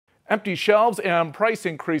Empty shelves and price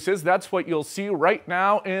increases, that's what you'll see right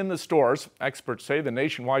now in the stores. Experts say the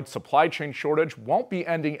nationwide supply chain shortage won't be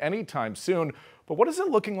ending anytime soon. But what is it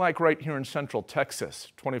looking like right here in Central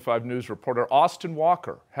Texas? 25 News reporter Austin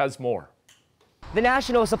Walker has more. The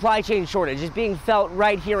national supply chain shortage is being felt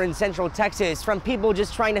right here in Central Texas, from people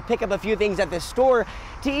just trying to pick up a few things at the store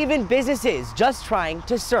to even businesses just trying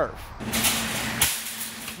to serve.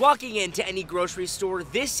 Walking into any grocery store,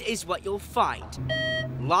 this is what you'll find.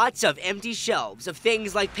 Lots of empty shelves of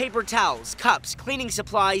things like paper towels, cups, cleaning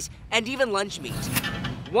supplies, and even lunch meat.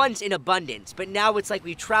 Once in abundance, but now it's like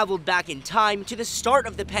we've traveled back in time to the start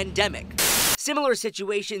of the pandemic. Similar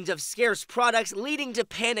situations of scarce products leading to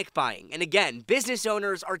panic buying, and again, business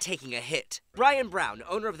owners are taking a hit. Brian Brown,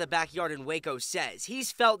 owner of the Backyard in Waco, says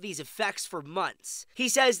he's felt these effects for months. He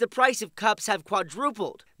says the price of cups have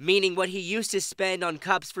quadrupled, meaning what he used to spend on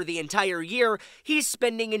cups for the entire year, he's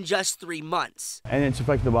spending in just 3 months. And it's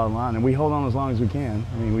affected the bottom line, and we hold on as long as we can.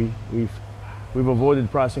 I mean, we've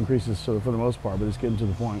avoided price increases for the most part, but it's getting to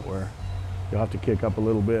the point where you'll have to kick up a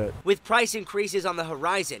little bit. With price increases on the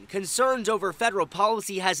horizon, concerns over federal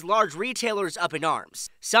policy has large retailers up in arms.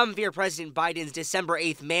 Some fear President Biden's December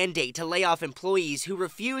 8th mandate to lay off employees who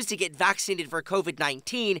refuse to get vaccinated for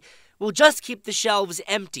COVID-19 will just keep the shelves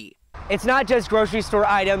empty. It's not just grocery store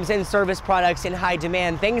items and service products in high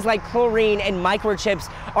demand. Things like chlorine and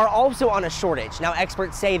microchips are also on a shortage. Now,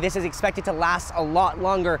 experts say this is expected to last a lot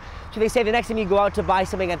longer. So they say the next time you go out to buy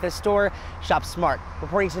something at the store, shop smart.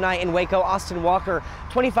 Reporting tonight in Waco, Austin Walker,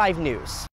 25 News.